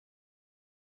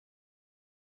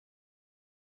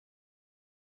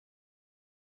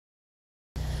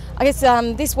I guess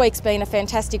this week's been a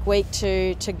fantastic week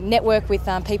to network with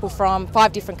people from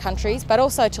 5 different countries, but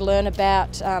also to learn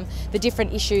about the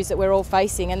different issues that we're all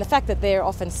facing and the fact that they're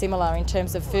often similar in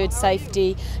terms of food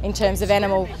safety, in terms of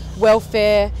animal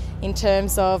welfare, in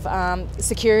terms of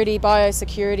security,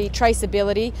 biosecurity,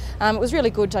 traceability. It was really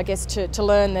good, I guess, to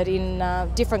learn that in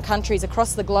different countries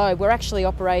across the globe we're actually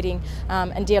operating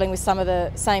and dealing with some of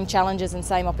the same challenges and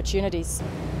same opportunities.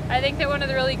 I think that one of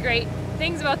the really great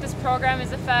things about this program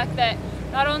is the fact that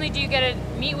not only do you get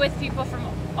to meet with people from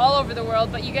all over the world,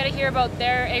 but you get to hear about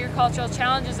their agricultural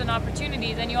challenges and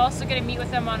opportunities, and you also get to meet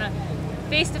with them on a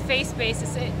face-to-face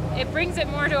basis. It brings it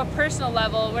more to a personal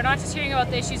level. We're not just hearing about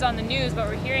the issues on the news, but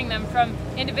we're hearing them from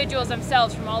individuals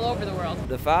themselves from all over the world.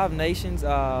 The 5 Nations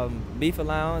beef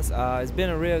allowance has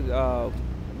been a real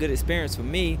good experience for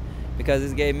me because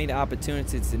it's gave me the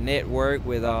opportunity to network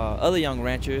with other young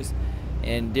ranchers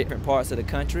in different parts of the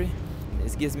country.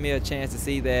 It gives me a chance to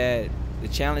see that the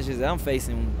challenges that I'm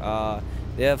facing,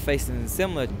 they're facing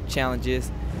similar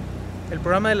challenges. El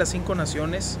programa de las 5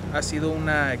 naciones ha sido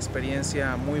una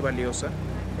experiencia muy valiosa.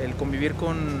 El convivir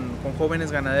con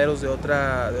jóvenes ganaderos de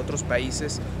otros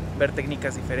países, ver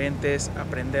técnicas diferentes,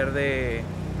 aprender de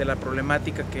la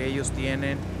problemática que ellos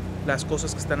tienen, las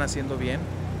cosas que están haciendo bien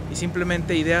y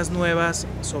simplemente ideas nuevas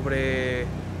sobre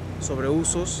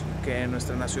usos que en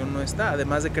nuestra nación no está,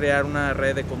 además de crear una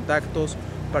red de contactos,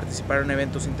 participar en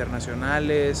eventos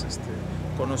internacionales,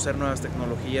 conocer nuevas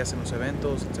tecnologías en los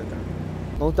eventos, etc.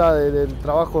 Me gusta del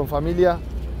trabajo en familia,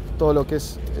 todo lo que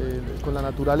es con la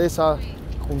naturaleza,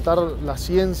 juntar la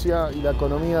ciencia y la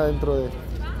economía dentro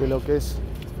de lo que es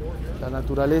la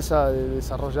naturaleza, de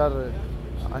desarrollar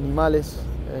animales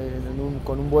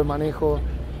con un buen manejo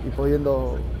y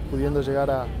pudiendo llegar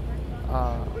a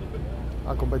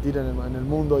competir en el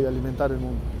mundo y alimentar el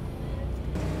mundo.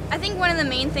 I think one of the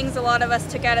main things a lot of us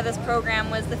took out of this program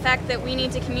was the fact that we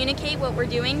need to communicate what we're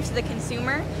doing to the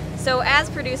consumer. So as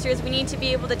producers, we need to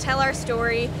be able to tell our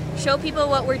story, show people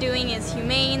what we're doing is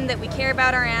humane, that we care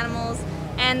about our animals,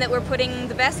 and that we're putting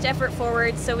the best effort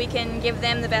forward so we can give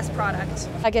them the best product.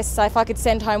 I guess if I could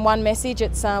send home one message,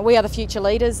 it's we are the future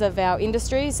leaders of our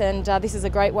industries, and this is a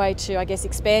great way to, I guess,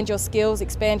 expand your skills,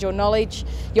 expand your knowledge,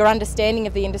 your understanding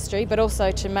of the industry, but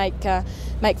also to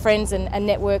make friends and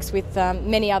networks with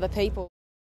many other people.